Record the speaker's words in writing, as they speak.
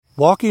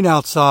Walking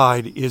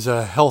outside is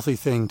a healthy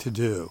thing to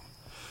do,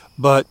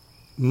 but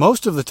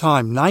most of the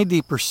time,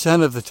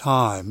 90% of the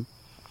time,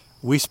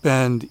 we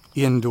spend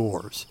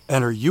indoors.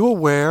 And are you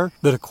aware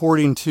that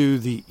according to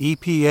the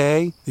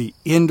EPA, the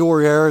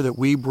indoor air that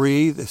we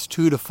breathe is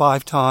 2 to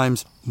 5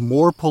 times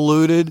more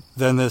polluted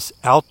than this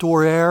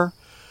outdoor air?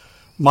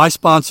 My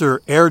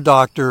sponsor, Air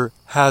Doctor,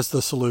 has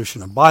the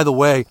solution. And by the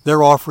way,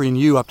 they're offering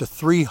you up to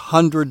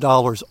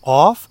 $300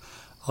 off.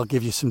 I'll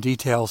give you some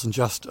details in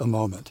just a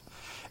moment.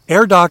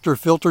 Air Doctor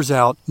filters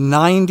out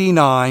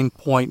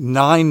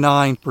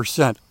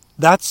 99.99%.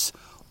 That's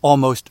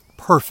almost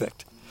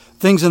perfect.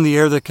 Things in the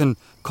air that can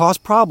cause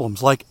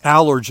problems like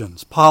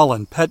allergens,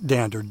 pollen, pet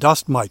dander,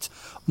 dust mites,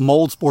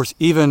 mold spores,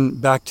 even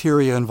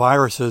bacteria and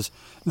viruses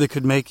that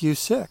could make you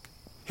sick.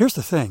 Here's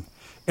the thing.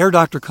 Air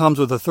Doctor comes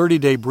with a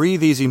 30-day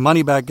breathe easy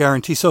money-back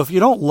guarantee, so if you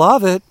don't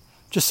love it,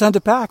 just send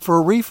it back for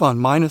a refund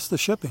minus the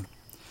shipping.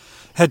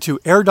 Head to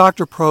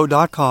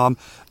airdoctorpro.com,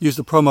 use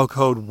the promo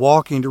code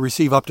WALKING to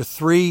receive up to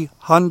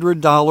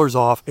 $300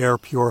 off air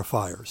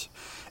purifiers.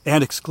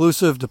 And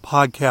exclusive to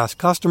podcast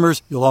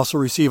customers, you'll also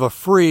receive a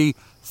free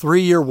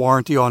 3-year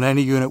warranty on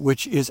any unit,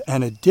 which is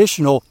an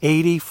additional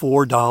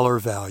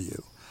 $84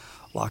 value.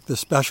 Lock this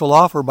special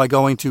offer by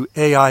going to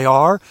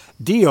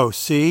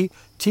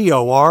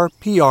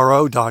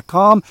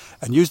airdoctorpro.com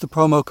and use the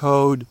promo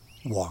code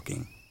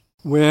WALKING.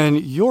 When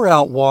you're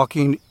out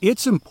walking,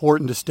 it's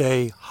important to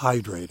stay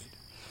hydrated.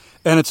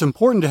 And it's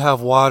important to have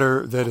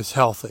water that is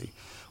healthy,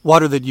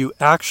 water that you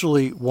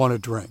actually want to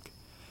drink.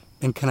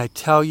 And can I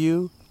tell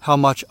you how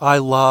much I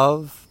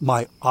love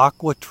my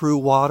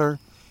AquaTrue water?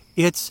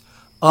 It's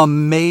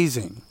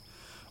amazing.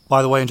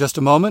 By the way, in just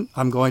a moment,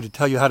 I'm going to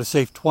tell you how to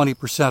save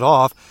 20%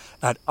 off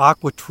at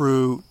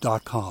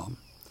aquatrue.com.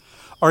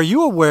 Are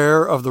you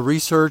aware of the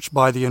research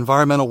by the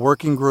Environmental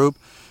Working Group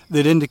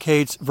that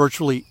indicates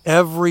virtually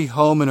every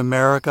home in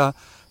America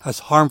has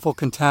harmful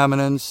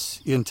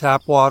contaminants in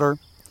tap water?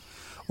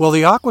 Well,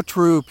 the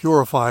AquaTrue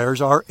purifiers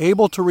are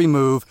able to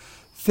remove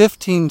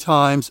 15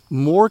 times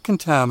more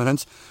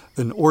contaminants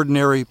than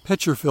ordinary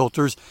pitcher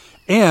filters,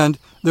 and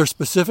they're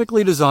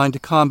specifically designed to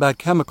combat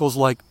chemicals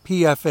like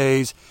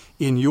PFAS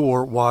in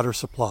your water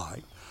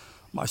supply.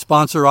 My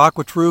sponsor,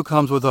 AquaTrue,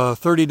 comes with a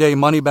 30-day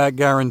money-back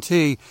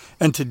guarantee,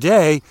 and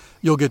today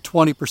you'll get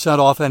 20%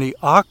 off any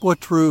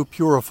AquaTrue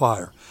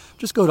purifier.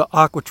 Just go to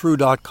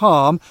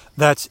aquatrue.com,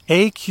 that's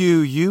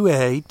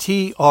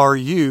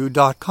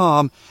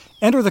AQUATRU.com,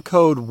 enter the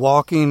code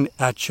WALKING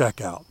at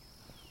checkout.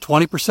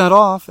 20%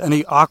 off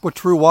any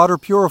AquaTrue water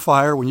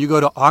purifier when you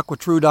go to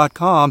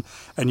aquatrue.com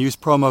and use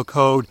promo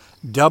code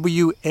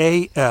WALKING.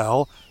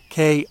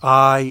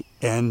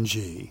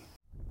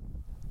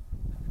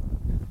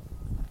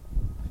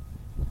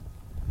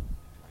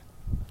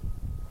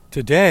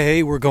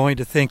 Today we're going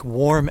to think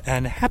warm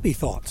and happy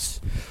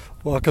thoughts.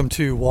 Welcome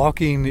to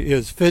Walking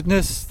is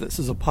Fitness. This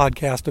is a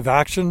podcast of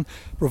action,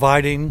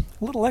 providing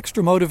a little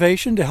extra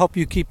motivation to help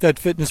you keep that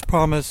fitness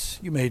promise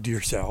you made to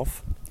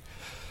yourself.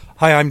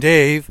 Hi, I'm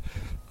Dave.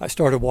 I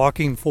started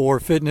walking for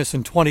fitness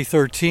in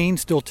 2013,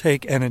 still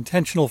take an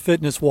intentional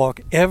fitness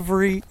walk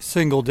every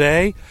single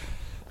day.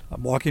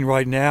 I'm walking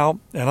right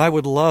now, and I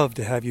would love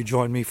to have you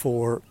join me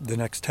for the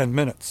next 10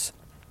 minutes.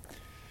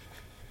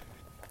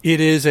 It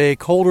is a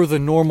colder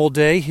than normal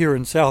day here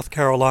in South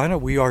Carolina.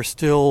 We are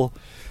still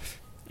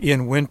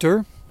in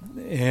winter,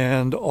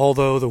 and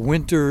although the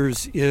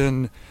winters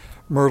in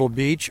Myrtle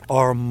Beach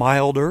are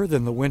milder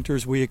than the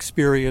winters we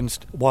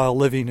experienced while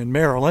living in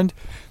Maryland,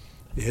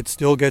 it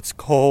still gets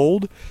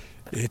cold,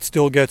 it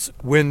still gets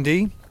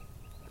windy,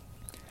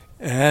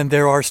 and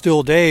there are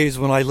still days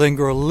when I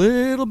linger a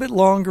little bit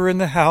longer in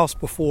the house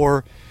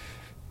before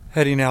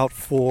heading out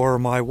for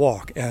my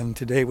walk. And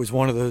today was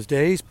one of those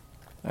days.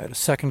 I had a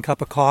second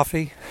cup of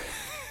coffee.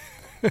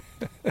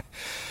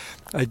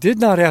 I did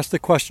not ask the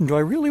question, do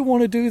I really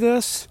want to do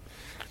this?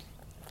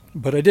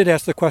 But I did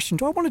ask the question,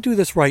 do I want to do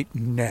this right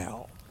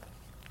now?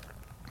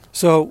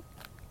 So,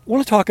 I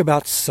want to talk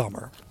about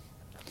summer.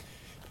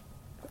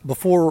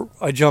 Before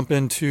I jump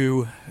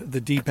into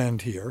the deep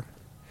end here,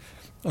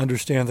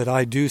 understand that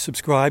I do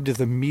subscribe to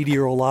the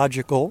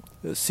meteorological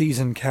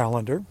season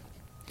calendar.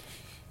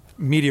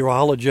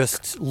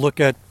 Meteorologists look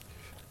at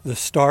the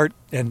start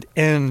and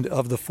end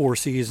of the 4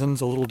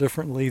 seasons a little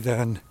differently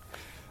than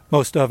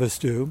most of us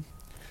do.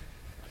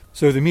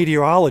 So the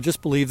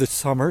meteorologists believe that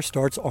summer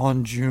starts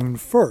on June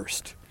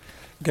 1st.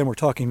 Again, we're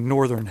talking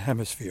northern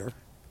hemisphere.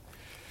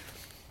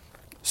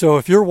 So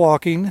if you're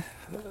walking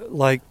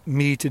like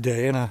me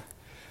today in a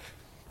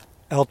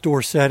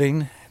outdoor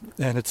setting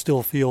and it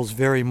still feels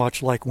very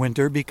much like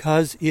winter,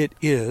 because it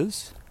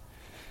is,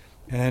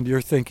 and you're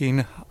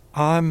thinking,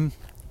 I'm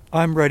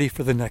ready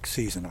for the next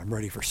season. I'm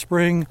ready for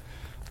spring.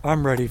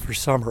 I'm ready for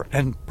summer.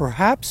 And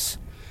perhaps,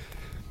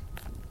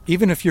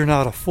 even if you're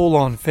not a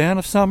full-on fan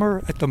of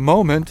summer, at the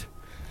moment,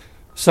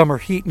 summer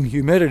heat and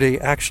humidity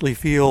actually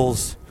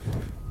feels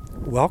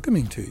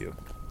welcoming to you.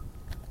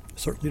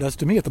 Certainly does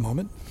to me at the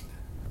moment.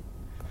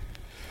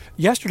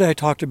 Yesterday I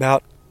talked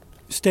about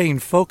staying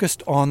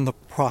focused on the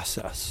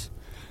process.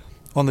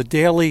 on the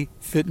daily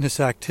fitness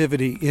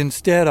activity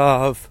instead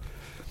of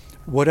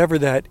whatever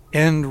that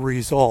end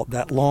result,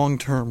 that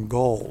long-term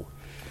goal.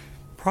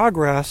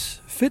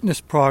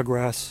 Fitness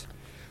progress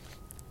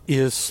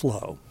is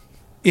slow.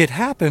 It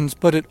happens,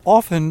 but it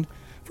often,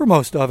 for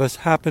most of us,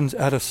 happens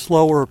at a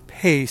slower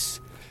pace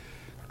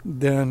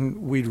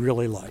than we'd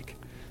really like.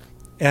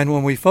 And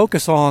when we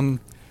focus on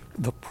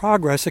the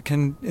progress, it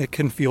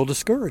can feel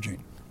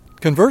discouraging.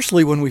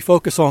 Conversely, when we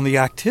focus on the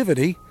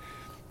activity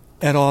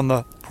and on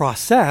the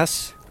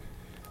process,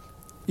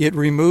 it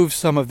removes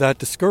some of that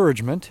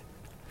discouragement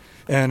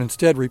and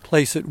instead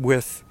replace it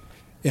with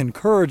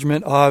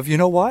encouragement of, you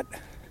know what?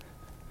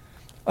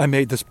 I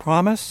made this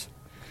promise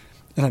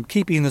and I'm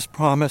keeping this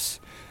promise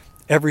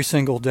every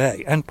single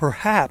day. And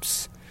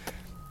perhaps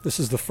this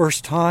is the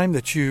first time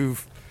that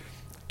you've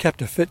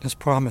kept a fitness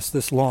promise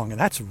this long, and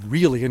that's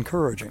really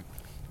encouraging.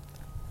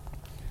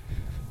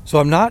 So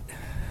I'm not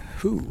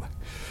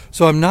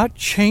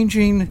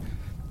changing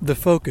the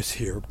focus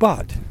here,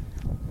 but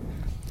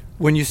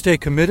when you stay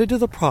committed to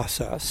the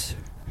process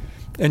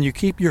and you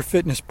keep your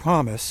fitness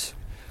promise,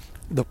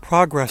 the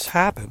progress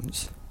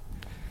happens.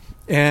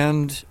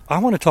 And I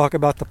want to talk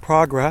about the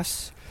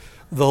progress,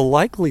 the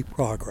likely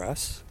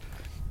progress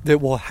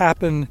that will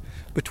happen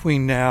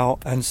between now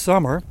and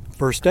summer,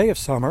 first day of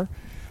summer,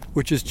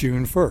 which is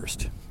June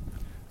 1st.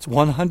 It's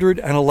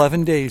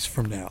 111 days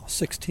from now,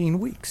 16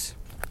 weeks.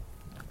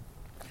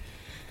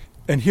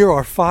 And here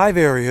are 5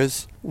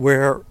 areas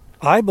where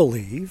I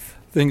believe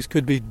things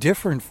could be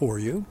different for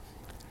you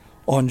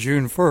on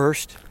June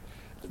 1st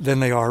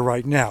than they are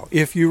right now,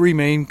 if you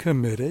remain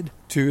committed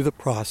to the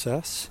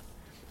process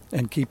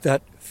and keep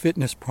that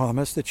fitness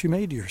promise that you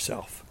made to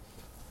yourself.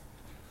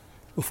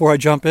 Before I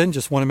jump in,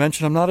 just want to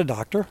mention I'm not a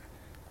doctor,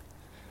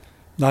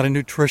 not a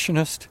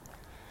nutritionist,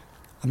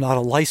 I'm not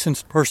a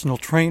licensed personal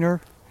trainer.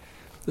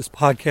 This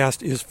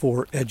podcast is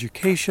for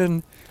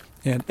education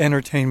and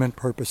entertainment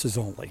purposes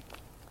only.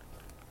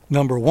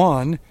 Number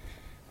 1,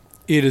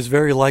 it is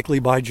very likely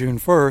by June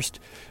 1st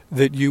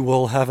that you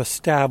will have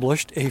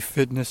established a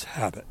fitness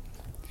habit.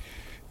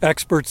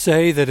 Experts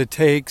say that it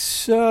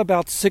takes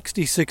about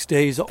 66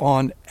 days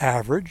on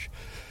average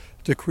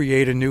to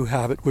create a new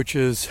habit, which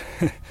is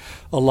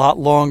a lot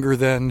longer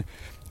than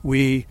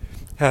we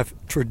have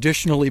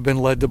traditionally been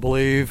led to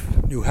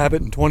believe. New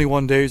habit in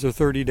 21 days or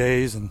 30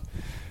 days, and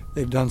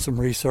they've done some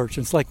research.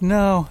 And it's like,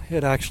 no,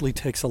 it actually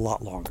takes a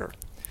lot longer.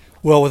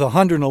 Well, with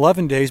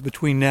 111 days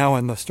between now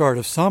and the start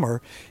of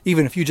summer,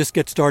 even if you just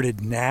get started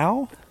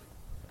now,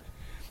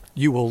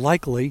 you will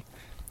likely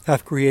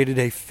have created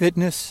a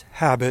fitness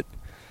habit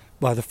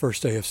by the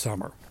first day of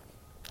summer.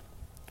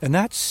 And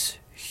that's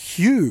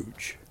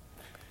huge,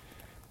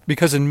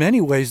 because in many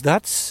ways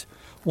that's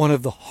one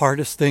of the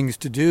hardest things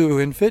to do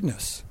in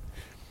fitness,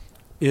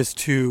 is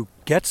to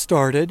get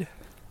started,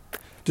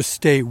 to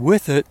stay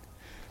with it,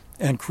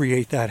 and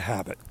create that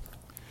habit.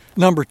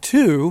 Number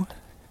 2,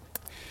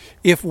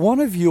 if one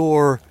of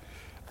your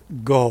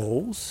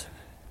goals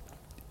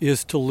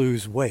is to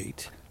lose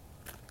weight,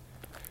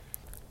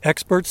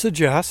 experts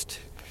suggest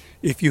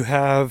if you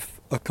have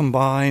a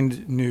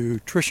combined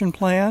nutrition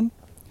plan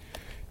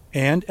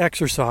and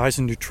exercise,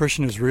 and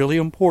nutrition is really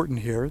important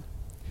here.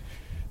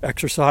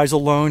 Exercise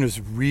alone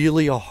is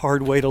really a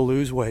hard way to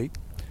lose weight.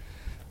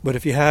 But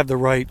if you have the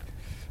right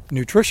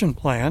nutrition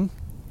plan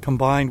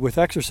combined with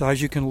exercise,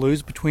 you can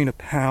lose between 1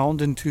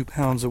 pound and 2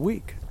 pounds a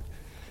week.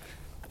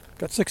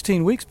 Got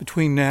 16 weeks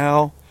between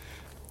now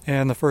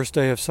and the first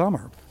day of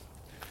summer.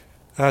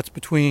 That's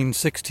between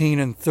 16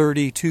 and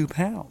 32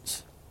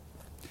 pounds.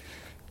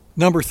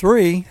 Number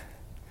 3,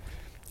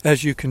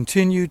 as you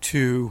continue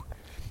to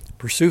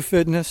pursue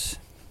fitness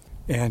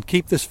and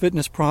keep this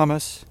fitness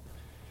promise,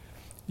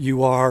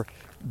 you are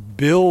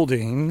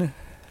building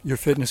your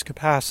fitness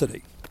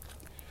capacity.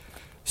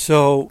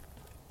 So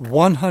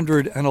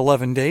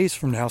 111 days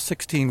from now,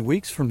 16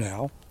 weeks from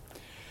now,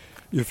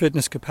 your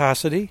fitness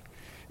capacity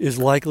is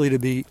likely to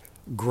be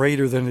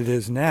greater than it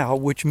is now,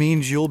 which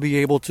means you'll be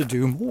able to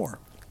do more.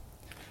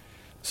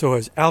 So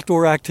as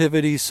outdoor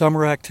activities,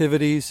 summer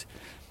activities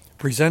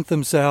present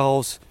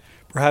themselves,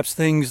 perhaps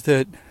things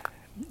that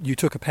you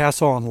took a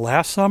pass on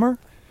last summer,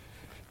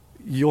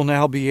 you'll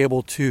now be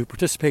able to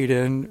participate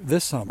in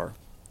this summer.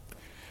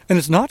 And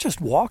it's not just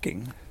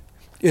walking,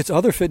 it's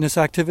other fitness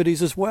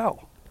activities as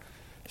well.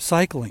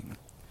 Cycling,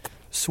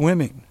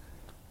 swimming.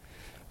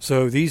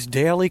 So these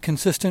daily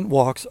consistent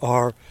walks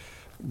are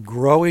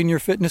growing your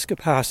fitness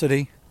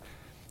capacity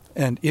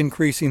and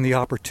increasing the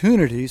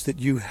opportunities that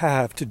you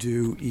have to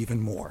do even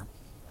more.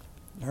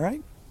 All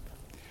right?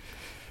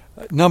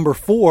 Number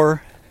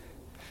 4,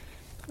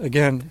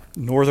 again,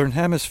 Northern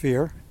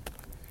Hemisphere.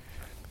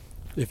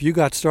 If you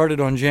got started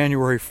on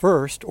January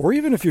 1st, or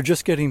even if you're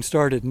just getting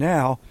started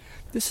now,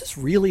 this is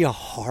really a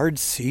hard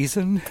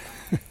season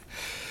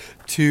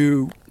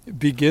to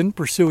begin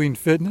pursuing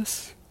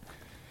fitness.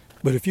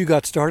 But if you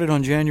got started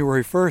on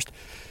January 1st,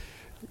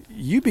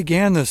 you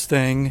began this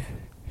thing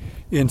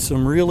in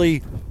some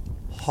really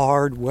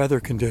hard weather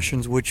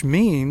conditions, which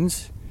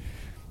means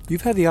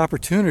you've had the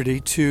opportunity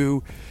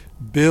to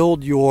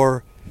build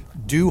your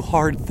do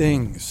hard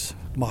things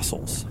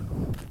muscles,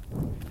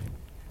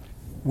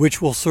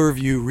 which will serve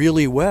you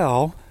really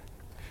well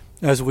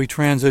as we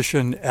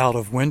transition out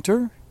of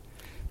winter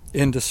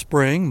into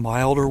spring,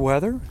 milder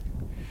weather,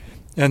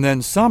 and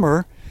then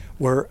summer,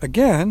 where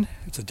again,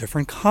 it's a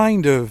different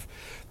kind of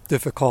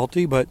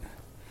difficulty, but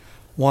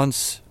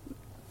once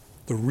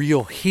the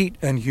real heat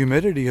and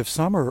humidity of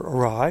summer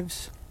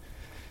arrives,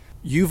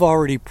 you've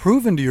already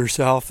proven to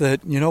yourself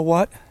that, you know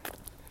what,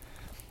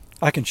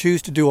 I can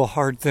choose to do a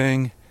hard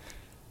thing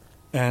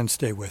and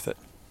stay with it.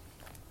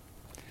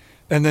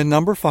 And then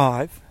number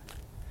 5,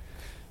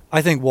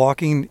 I think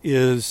walking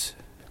is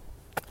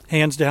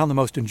hands down the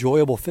most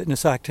enjoyable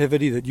fitness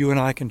activity that you and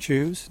I can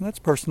choose. And that's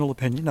personal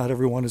opinion. Not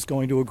everyone is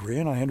going to agree,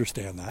 and I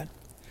understand that.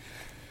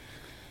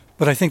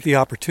 But I think the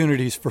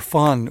opportunities for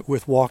fun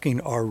with walking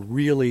are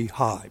really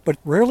high. But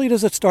rarely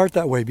does it start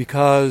that way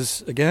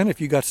because, again, if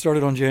you got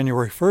started on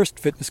January 1st,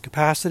 fitness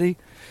capacity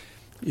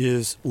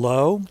is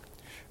low.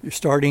 You're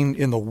starting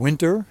in the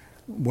winter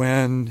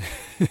when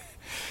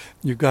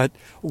you've got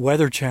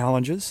weather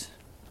challenges,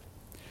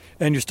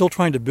 and you're still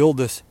trying to build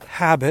this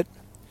habit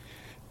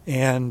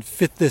and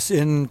fit this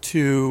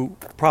into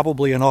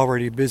probably an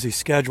already busy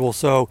schedule,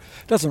 so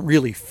it doesn't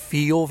really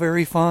feel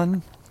very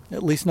fun,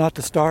 at least not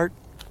to start.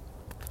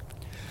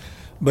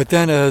 But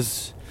then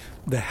as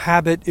the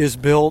habit is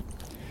built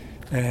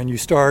and you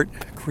start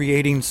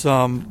creating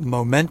some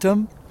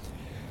momentum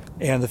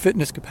and the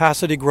fitness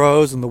capacity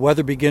grows and the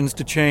weather begins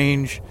to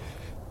change,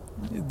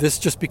 this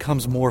just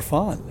becomes more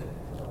fun.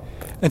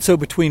 And so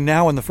between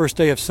now and the first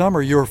day of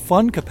summer, your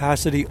fun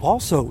capacity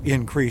also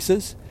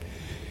increases,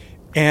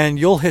 and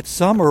you'll hit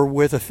summer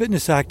with a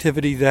fitness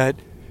activity that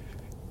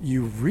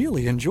you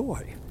really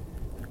enjoy.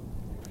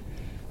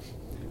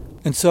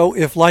 And so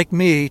if, like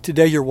me,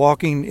 today you're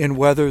walking in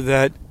weather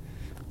that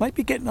might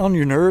be getting on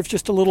your nerves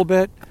just a little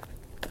bit,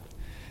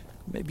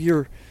 maybe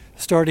you're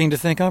starting to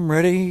think, I'm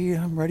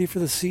ready for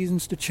the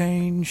seasons to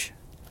change.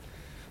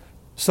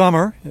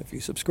 Summer, if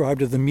you subscribe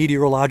to the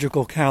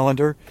meteorological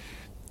calendar,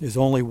 is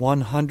only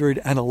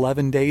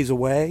 111 days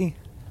away.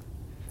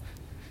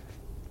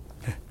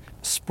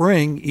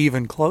 Spring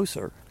even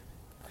closer.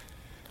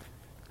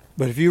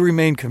 But if you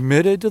remain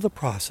committed to the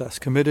process,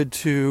 committed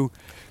to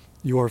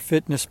your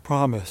fitness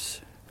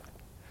promise,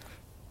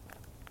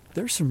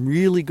 there's some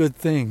really good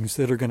things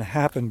that are going to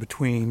happen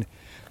between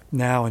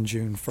now and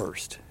June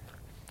 1st.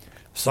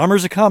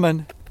 Summer's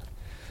a-coming.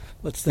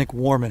 Let's think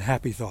warm and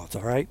happy thoughts,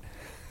 all right?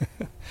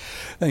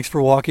 Thanks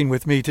for walking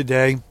with me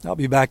today. I'll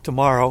be back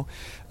tomorrow.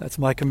 That's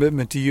my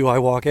commitment to you. I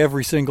walk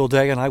every single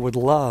day, and I would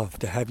love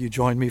to have you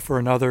join me for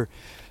another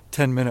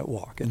 10-minute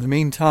walk. In the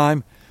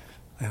meantime,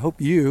 I hope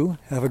you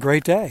have a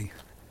great day.